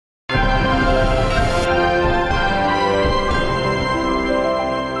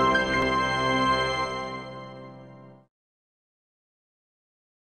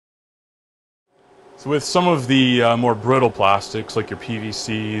So with some of the more brittle plastics, like your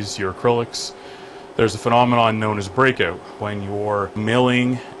PVCs, your acrylics, there's a phenomenon known as breakout. When you're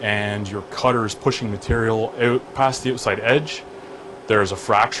milling and your cutter is pushing material out past the outside edge, there's a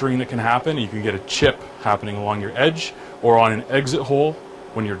fracturing that can happen. You can get a chip happening along your edge, or on an exit hole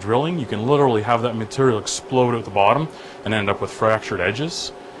when you're drilling, you can literally have that material explode out the bottom and end up with fractured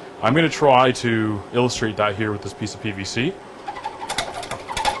edges. I'm going to try to illustrate that here with this piece of PVC.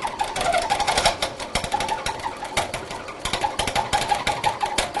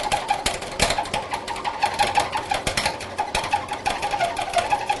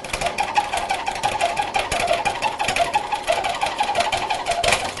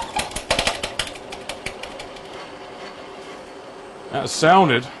 That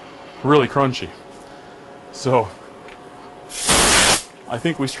sounded really crunchy. So I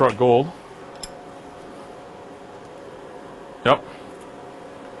think we struck gold. Yep.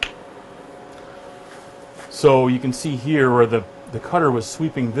 So you can see here where the cutter was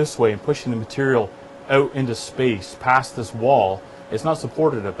sweeping this way and pushing the material out into space past this wall. It's not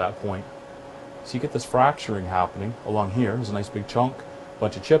supported at that point. So you get this fracturing happening along here. There's a nice big chunk,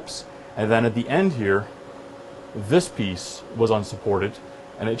 bunch of chips. And then at the end here, this piece was unsupported,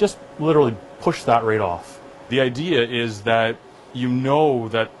 and it just literally pushed that right off. The idea is that you know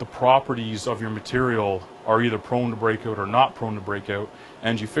that the properties of your material are either prone to breakout or not prone to breakout,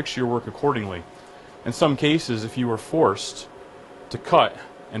 and you fix your work accordingly. In some cases, if you were forced to cut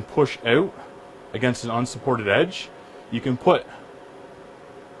and push out against an unsupported edge, you can put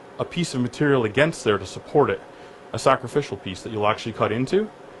a piece of material against there to support it, a sacrificial piece that you'll actually cut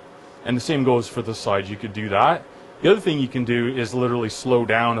into. And the same goes for the side. You could do that. The other thing you can do is literally slow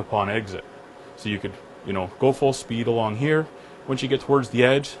down upon exit. So you could, go full speed along here. Once you get towards the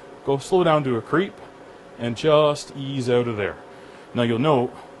edge, go slow down to a creep and just ease out of there. Now you'll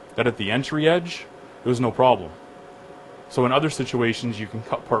note that at the entry edge, there was no problem. So in other situations, you can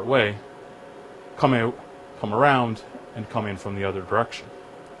cut part way, come out, come around, and come in from the other direction.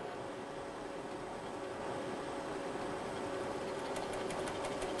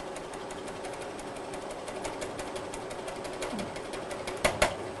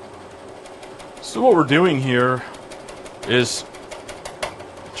 So what we're doing here is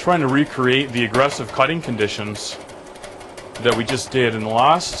trying to recreate the aggressive cutting conditions that we just did in the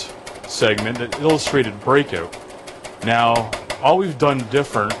last segment that illustrated breakout. Now, all we've done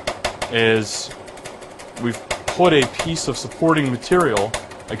different is we've put a piece of supporting material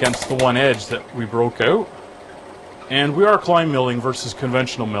against the one edge that we broke out, and we are climb milling versus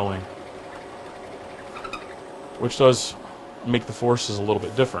conventional milling, which does make the forces a little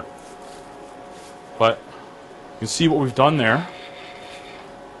bit different. But you can see what we've done there.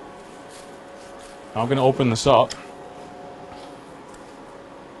 Now I'm going to open this up,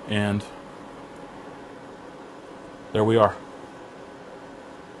 and there we are.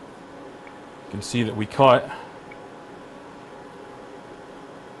 You can see that we cut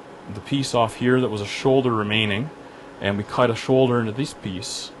the piece off here that was a shoulder remaining, and we cut a shoulder into this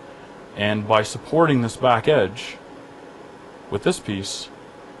piece, and by supporting this back edge with this piece,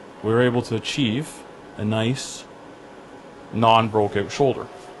 we were able to achieve a nice non-broke-out shoulder.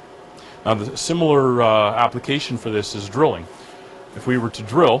 Now the similar application for this is drilling. If we were to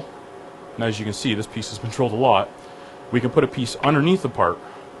drill, and as you can see this piece has been drilled a lot, we can put a piece underneath the part,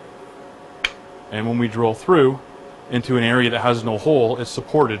 and when we drill through into an area that has no hole, it's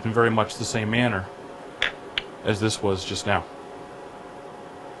supported in very much the same manner as this was just now.